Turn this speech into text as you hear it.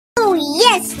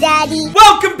yes, Daddy.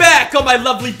 Welcome back, all my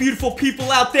lovely, beautiful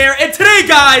people out there. And today,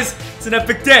 guys, it's an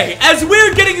epic day as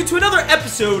we're getting into another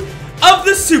episode of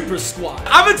the Super Squad.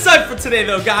 I'm excited for today,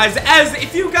 though, guys, as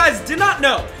if you guys did not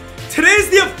know, today's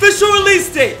the official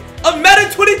release date of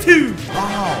Madden 22.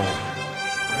 Wow.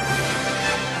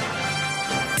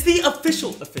 The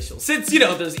official, since, you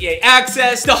know, there's EA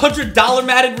Access, the $100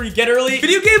 Madden where you get early.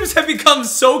 Video games have become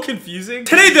so confusing.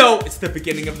 Today, though, it's the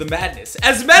beginning of the madness,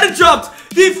 as Madden dropped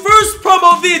the first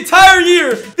promo of the entire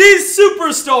year, these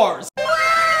superstars.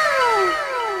 Wow!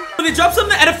 They dropped some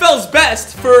of the NFL's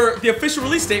best for the official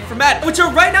release date for Madden, which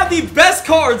are right now the best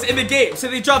cards in the game. So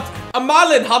they dropped a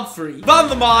Marlon Humphrey, Von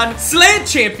Lemon, Slant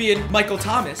Champion, Michael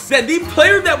Thomas, then the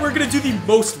player that we're gonna do the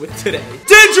most with today,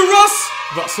 Dangerous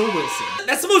Russell Wilson.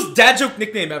 That's the most dad joke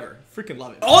nickname ever. Freaking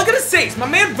love it. All I gotta say is my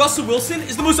man Russell Wilson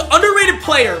is the most underrated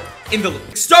player in the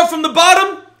league. Start from the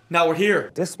bottom, now we're here.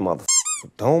 This motherfucker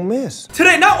don't miss.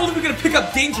 Today, not only are we gonna pick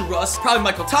up Dangerous, probably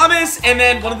Michael Thomas, and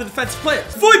then one of the defensive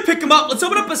players. Before we pick him up, let's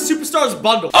open up a Superstars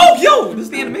bundle. Oh, yo, this is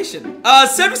the animation.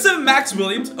 77 Max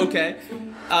Williams, okay.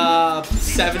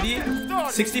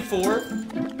 70, 64.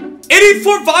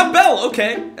 84 Von Bell,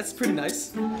 okay, that's pretty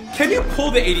nice. Can you pull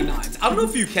the 89s? I don't know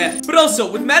if you can. But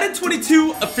also, with Madden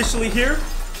 22 officially here,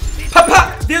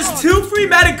 there's 2 free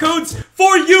Madden codes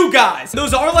for you guys.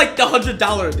 Those are like the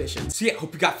 $100 editions. So yeah,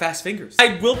 hope you got fast fingers.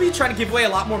 I will be trying to give away a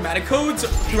lot more Madden codes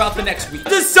throughout the next week.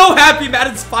 I'm just so happy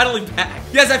Madden's finally back.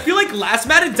 Yes, I feel like last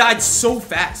Madden died so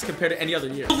fast compared to any other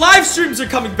year. The live streams are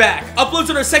coming back. Uploads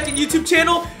on our second YouTube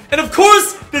channel. And of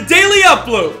course, the daily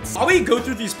uploads. While we go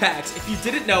through these packs, if you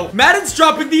didn't know, Madden's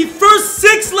dropping the first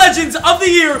 6 legends of the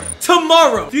year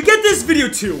tomorrow. If you get this video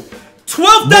to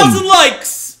 12,000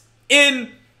 likes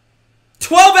in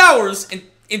 12 hours and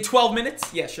in 12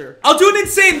 minutes? Yeah, sure. I'll do an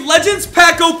insane Legends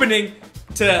pack opening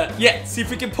to, yeah, see if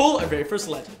we can pull our very first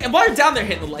legend. And while you're down there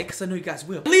hitting the like, because I know you guys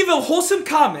will, leave a wholesome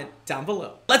comment down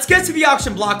below. Let's get to the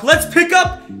auction block. Let's pick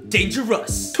up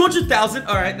Dangerous. 200,000.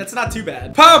 All right, that's not too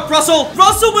bad. Power up, Russell.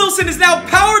 Russell Wilson is now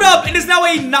powered up and is now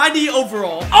a 90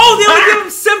 overall. Oh, they only give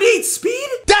him 78 speed?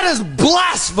 That is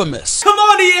blasphemous. Come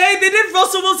on, EA. They did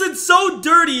Russell Wilson so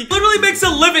dirty. Literally makes a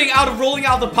living out of rolling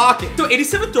out of the pocket. So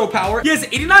 87 throw power. He has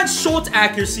 89 short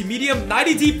accuracy, medium,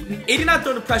 90 deep, 89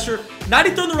 throw to pressure,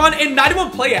 90 throw in the run, and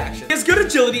 91 play action. He has good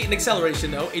agility and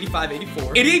acceleration, though. 85,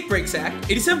 84. 88 break sack,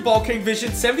 87 ball carrying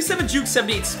vision, 77 juke,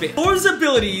 78 spin. For his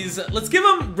abilities, let's give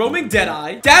him roaming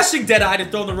deadeye, dashing deadeye to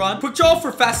throw in the run, quick draw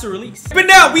for faster release. But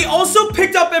now we also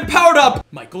picked up and powered up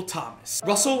Michael Thomas.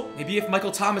 Russell, maybe if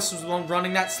Michael Thomas was the one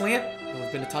running that slant, it would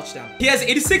have been a touchdown. He has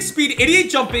 86 speed, 88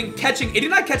 jumping, catching,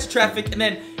 89 catch traffic, and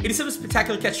then 87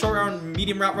 spectacular catch, short round,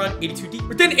 medium route run, 82 deep.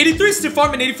 But then 83 stiff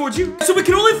arm and 84 juke. So we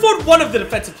can only afford one of the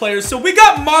defensive players. So we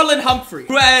got Marlon Humphrey,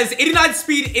 who has 89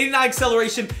 speed, 89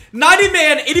 acceleration, 90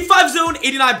 man, 85 zone,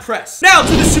 89 press. Now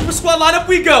to the Super Squad lineup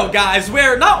we go, guys,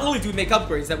 where not only do we make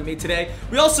upgrades that we made today,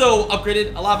 we also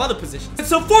upgraded a lot of other positions. And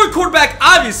so for a quarterback,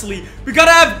 obviously, we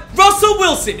gotta have Russell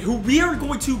Wilson, who we are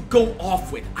going to go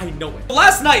off with. I know it.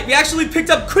 Last night, we actually picked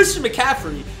up Christian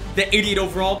McCaffrey, the 88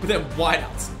 overall, but then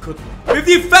wideouts. Good one. We have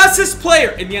the fastest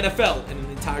player in the NFL in an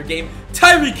entire game,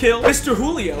 Tyreek Hill, Mr.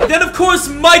 Julio. And then, of course,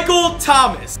 Michael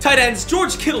Thomas. Tight ends,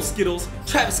 George Kittle Skittles,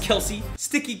 Travis Kelce,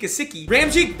 Sticky Gesicki,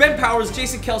 Ramjic, Ben Powers,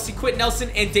 Jason Kelce, Quentin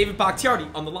Nelson, and David Bakhtiari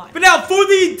on the line. But now for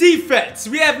the defense,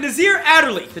 we have Nazir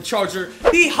Adderley, the Charger,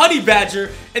 the Honey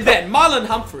Badger, and then Marlon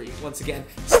Humphrey, once again,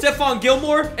 Stephon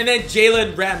Gilmore, and then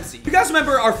Jalen Ramsey. If you guys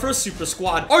remember our first Super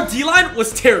Squad, our D-line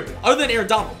was terrible, other than Aaron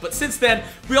Donald. But since then,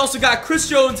 we also got Chris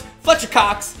Jones, Fletcher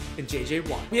Cox, and JJ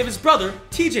Watt. We have his brother,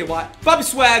 TJ Watt, Bobby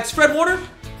Swags, Fred Warner,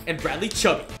 and Bradley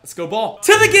Chubby. Let's go ball.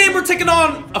 To the game, we're taking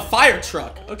on a fire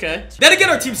truck. Okay. Then again,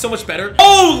 our team's so much better.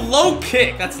 Oh, low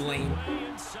kick. That's lame.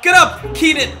 Get up,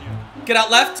 Keenan. Get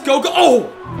out left. Go, go.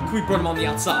 Oh! Can we burn him on the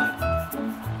outside?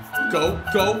 Go,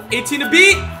 go. 18 to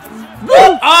beat.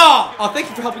 Woo! Ah! Oh, thank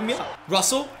you for helping me out.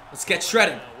 Russell, let's get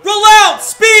shredding. Roll out!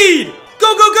 Speed!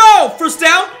 Go, go, go! First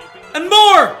down and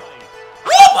more.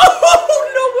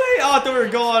 Oh, no way! Oh, I thought we were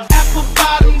gone.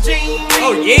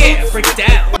 Oh, yeah, break it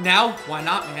down. Now, why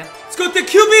not, man? Let's go with the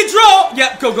QB draw.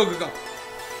 Yep, go, go, go, go.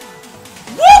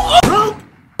 Whoop!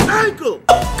 Ankle!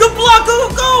 Good block, go,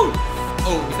 go, go!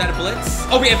 Oh, is that a blitz?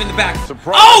 Oh, we have in the back.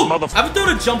 Surprise, oh! I haven't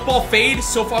thrown a jump ball fade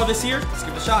so far this year. Let's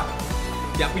give it a shot.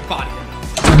 Yeah, we bodied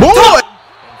him. Boy!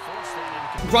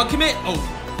 Run commit. Oh,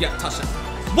 yeah, touchdown.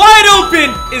 Wide open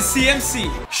is CMC.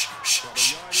 Shh, shh,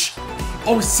 shh, shh.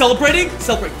 Oh, he's celebrating?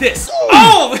 Celebrate this.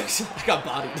 Oh! I got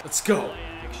bodied. Let's go.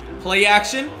 Play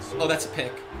action. Oh, that's a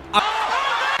pick.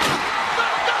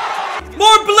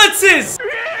 More blitzes!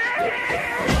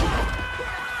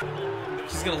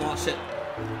 He's gonna launch it.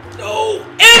 No!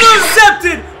 Intercept!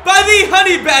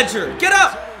 honey badger. Get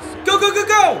up. Go, go, go,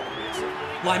 go.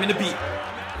 Lyman to beat.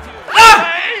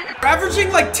 Ah! We're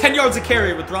averaging like 10 yards a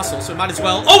carry with Russell, so might as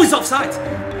well. Oh, he's offsides.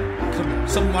 Come here.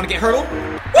 Someone want to get hurdled?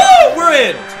 Woo! We're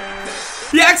in.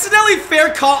 He accidentally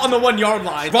fair caught on the 1 yard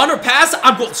line. Run or pass?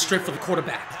 I'm going straight for the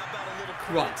quarterback.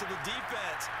 Run.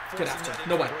 Get after him.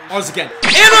 No way. Ours again.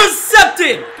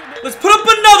 Intercepted! Let's put up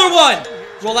another one.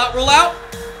 Roll out, roll out.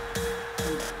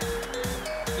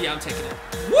 Yeah, I'm taking it.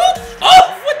 Whoop!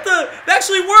 Oh, what the? That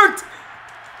actually worked.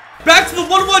 Back to the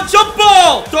 1-1 jump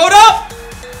ball. Throw it up.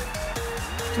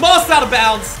 Come on, it's out of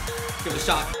bounds. Give it a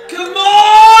shot. Come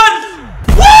on!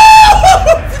 Woo!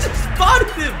 Just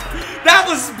spotted him. That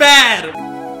was bad.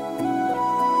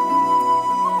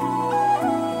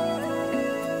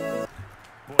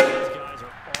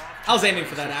 I was aiming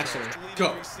for that, actually.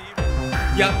 Go.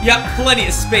 Yep, plenty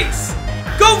of space.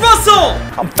 Go, Russell!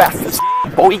 I'm fast as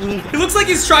boy. He looks like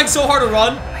he's trying so hard to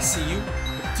run. I see you.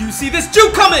 Do you see this?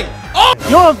 Juke coming! Oh!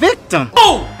 You're a victim.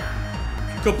 Oh!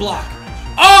 Good block.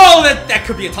 Oh, that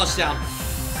could be a touchdown.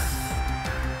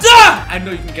 Ah! I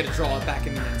know you can get a draw back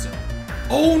in the end zone.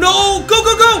 Oh, no! Go,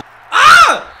 go, go!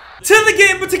 Ah! To the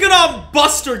game, but taking on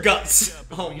Buster Guts.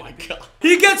 Oh, my God.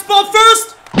 He gets ball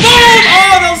first. Boom!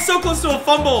 Oh, that was so close to a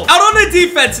fumble. Out on the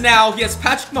defense now. He has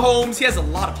Patrick Mahomes. He has a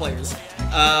lot of players.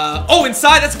 Oh,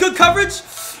 inside. That's good coverage.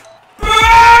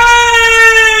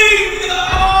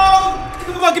 Oh,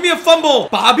 come on, give me a fumble.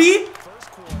 Bobby,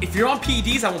 if you're on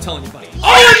PEDs, I won't tell anybody.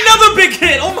 Oh, another big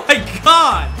hit. Oh, my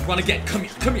God. Run again. Come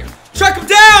here. Come here. Track him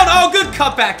down. Oh, good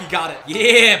cutback. You got it.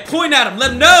 Yeah, point at him.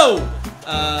 Let him know.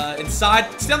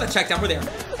 Inside. Stay on that check down. We're there.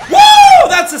 Woo!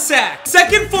 That's a sack.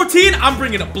 2nd 14. I'm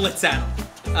bringing a blitz at him.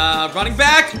 Running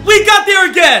back. We got there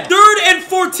again. 3rd and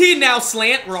 14 now.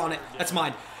 Slant. We're on it. That's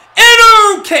mine.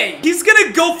 And okay. He's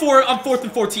gonna go for it on 4th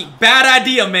and 14. Bad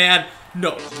idea, man.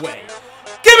 No way.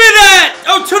 Give me that!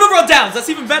 Oh, turnover on downs. That's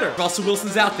even better. Russell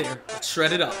Wilson's out there.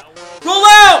 Shred it up. Roll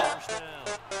out!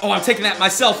 Oh, I'm taking that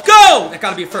myself. Go! That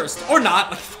gotta be a first. Or not.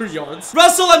 Like 3 yards.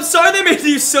 Russell, I'm sorry they made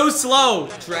you so slow.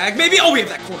 Drag, maybe? Oh, we have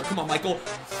that corner. Come on, Michael.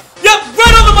 Yep,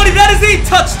 right on the money. That is a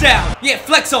touchdown. Yeah,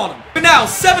 flex on him. But now,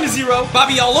 7-0.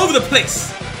 Bobby all over the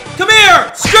place. Come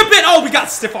here. Strip it. Oh, we got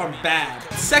stiff arm bad.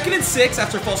 2nd and 6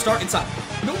 after a false start inside.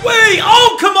 No way.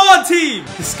 Oh, come on, team.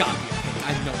 This gotta be a pick.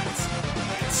 I know it.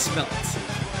 I can smell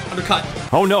it. Undercut.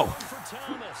 Oh no.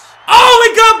 Oh,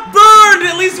 we got burned.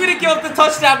 At least we didn't give up the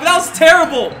touchdown, but that was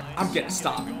terrible. I'm gonna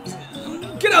stop.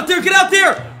 Get out there. Get out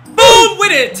there. Boom.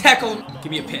 Win it. Tackle him.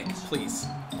 Give me a pick, please.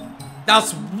 That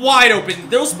was wide open.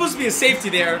 There was supposed to be a safety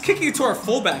there. Kicking it to our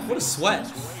fullback. What a sweat.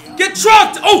 Get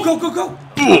trucked. Oh, go, go, go.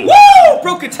 Woo!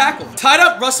 Broke a tackle. Tied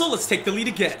up, Russell. Let's take the lead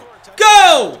again.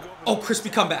 Go! Oh, crispy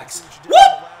comebacks.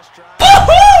 Whoop!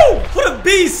 Woohoo! What a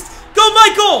beast. Go,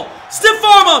 Michael. Stiff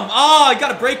arm him. Oh, I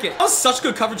gotta break it. That was such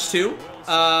good coverage, too.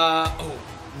 Oh,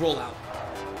 roll out.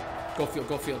 Go field,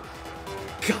 go field.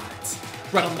 Got it.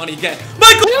 Right on the money again.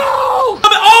 Michael! No!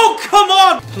 Oh, come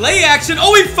on! Play action.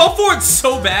 Oh, he fell for it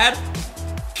so bad.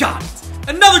 Got it.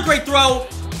 Another great throw.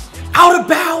 Out of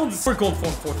bounds. We're going for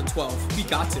him 4th and 12. We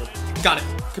got to. Got it.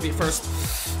 Could be a first.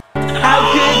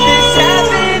 How could this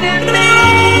happen to me?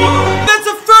 That's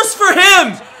a first for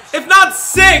him. If not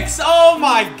 6. Oh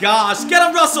my gosh. Get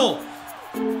him, Russell.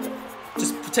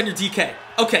 Just pretend you're DK.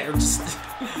 Okay, or just...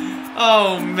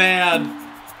 Oh, man.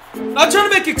 Not trying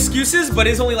to make excuses, but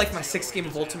it's only like my 6th game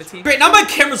of Ultimate Team. Great, now my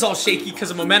camera's all shaky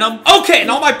because of momentum. Okay, and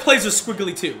all my plays are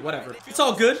squiggly too. Whatever. It's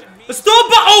all good. Let's throw a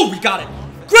bomb. Oh, we got it.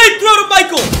 Great throw to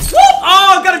Michael. Whoop!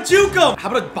 Oh, gotta juke him. How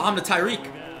about a bomb to Tyreek?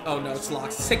 Oh, no, it's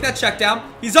locked. Let's take that check down.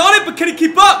 He's on it, but can he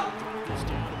keep up?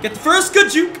 Get the first.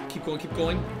 Good juke. Keep going, keep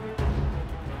going.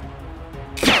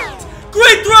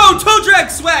 Great throw. Toe drag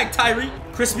swag, Tyreek.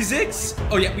 Crispy zigs.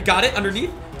 Oh, yeah, we got it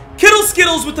underneath. Kittle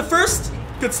Skittles with the first.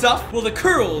 Good stuff. Will the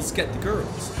curls get the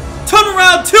girls? Turn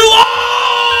around 2. Oh!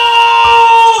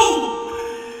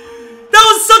 That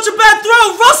was such a bad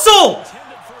throw. Russell!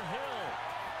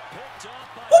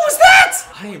 What was that?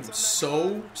 I am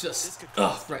so just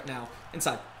right now.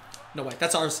 Inside. No way.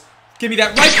 That's ours. Give me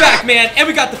that right back, man. And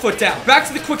we got the foot down. Back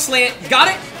to the quick slant. Got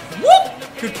it. Whoop.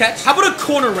 Good catch. How about a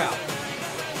corner route?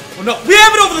 Oh, no. We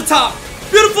have it over the top.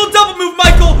 Beautiful double move,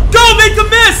 Michael. Go make a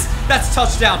miss. That's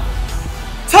touchdown.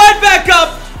 Tied back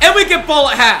up. And we get ball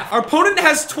at half. Our opponent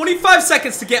has 25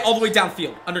 seconds to get all the way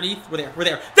downfield. Underneath. We're there. We're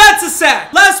there. That's a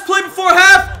sack. Last play before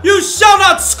half. You shall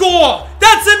not score.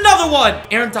 That's another one.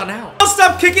 Aaron Donald. I'll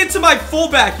stop kicking it to my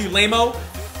fullback, you lame-o. Boom!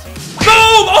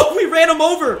 Oh, we ran him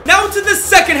over. Now into the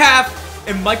 2nd half.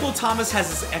 And Michael Thomas has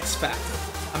his X factor.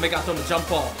 I may got thrown a jump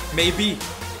ball. Maybe.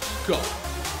 Go.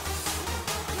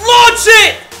 Launch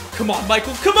it! Come on,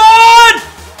 Michael. Come on!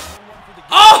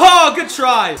 Oh, Oh, good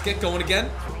try. Let's get going again.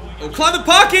 Oh, climb the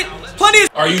pocket. Plenty of...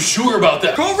 Are you sure about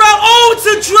that? Go around. Oh, it's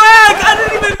a drag. I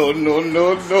didn't even...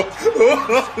 No.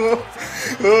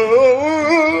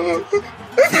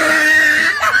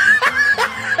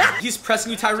 He's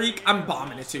pressing you, Tyreek. I'm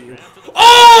bombing it to you.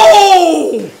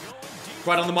 Oh!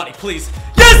 Right on the money, please.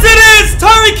 Yes, it is!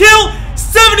 Tyreek Hill,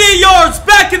 78 yards,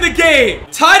 back in the game.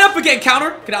 Tied up again,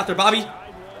 counter. Get out there, Bobby.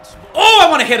 Oh, I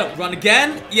want to hit him. Run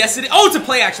again. Yes, it is. Oh, it's a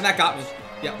play action. That got me.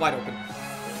 Yeah, wide open.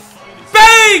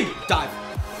 Bang! Dive.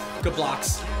 Good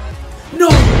blocks. No!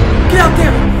 Get out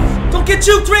there! Don't get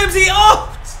juked, Ramsey! Oh!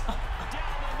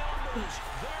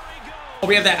 Oh,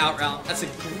 we have that out route. That's a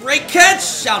great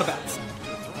catch. Out of bounds.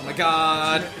 Oh my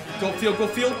god. Go field, go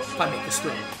field. If I make this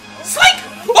throw. Slike!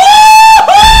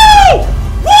 Oh!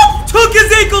 Whoop! Took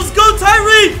his ankles. Go,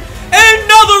 Tyreek!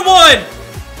 Another one!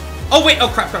 Oh, wait. Oh,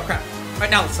 crap, crap, crap.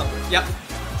 Right now, let's celebrate. Yep.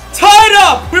 Tied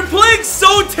up! We're playing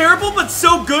so terrible, but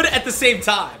so good at the same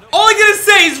time. All I'm gonna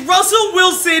say is Russell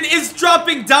Wilson is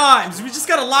dropping dimes. We just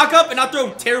gotta lock up and not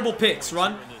throw terrible picks.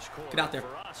 Run. Get out there.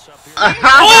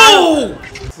 Oh!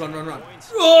 Run, run, run.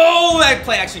 Oh, that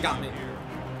play actually got me.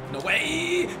 No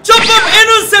way. Jump up,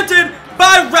 intercepted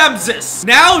by Ramses.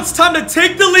 Now it's time to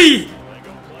take the lead.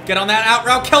 Get on that out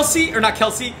route, Kelsey. Or not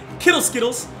Kelsey. Kittle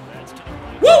Skittles.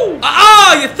 Woo!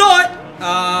 You thought.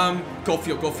 Go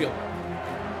field, go field.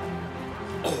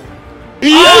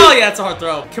 Oh, yeah, that's a hard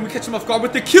throw. Can we catch him off guard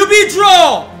with the QB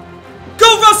draw?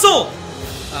 Go, Russell!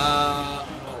 Oh,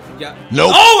 yeah.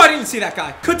 Nope. Oh, I didn't even see that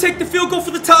guy. Could take the field goal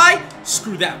for the tie.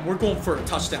 Screw that. We're going for a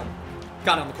touchdown.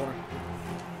 Got it on the corner.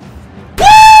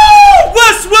 Woo!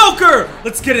 Wes Welker!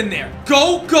 Let's get in there.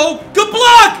 Go, go. Good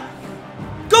block!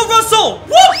 Go, Russell!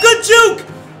 Woo! Good juke!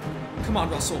 Come on,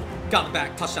 Russell. Got it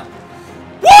back. Touchdown.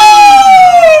 Woo!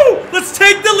 Let's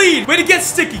take the lead. Way to get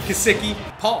sticky, Kasicki.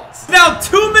 Pause. Now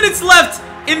 2 minutes left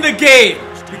in the game.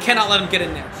 We cannot let him get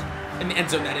in there. In the end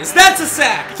zone, that is. That's a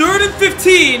sack. 3rd and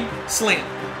 15. Slam.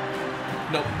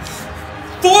 Nope.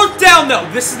 4th down, though.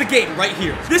 This is the game right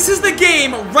here. This is the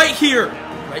game right here.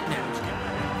 Right now.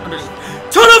 Underneath.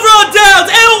 Turnover on downs.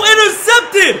 Oh,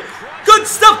 intercepted. Good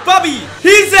stuff, Bobby.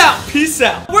 He's out. Peace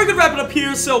out. We're going to wrap it up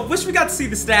here. So, wish we got to see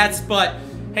the stats, but...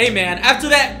 Hey man, after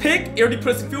that pick, it already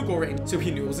put us in field goal range, so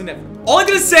he knew it was inevitable. All I'm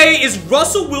gonna say is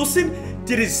Russell Wilson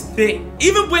did his thing,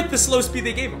 even with the slow speed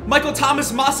they gave him. Michael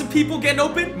Thomas, Moss and people getting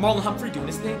open, Marlon Humphrey doing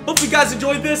his thing. Hope you guys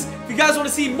enjoyed this. If you guys want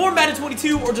to see more Madden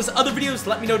 22 or just other videos,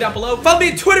 let me know down below. Follow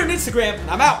me on Twitter and Instagram, and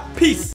I'm out. Peace.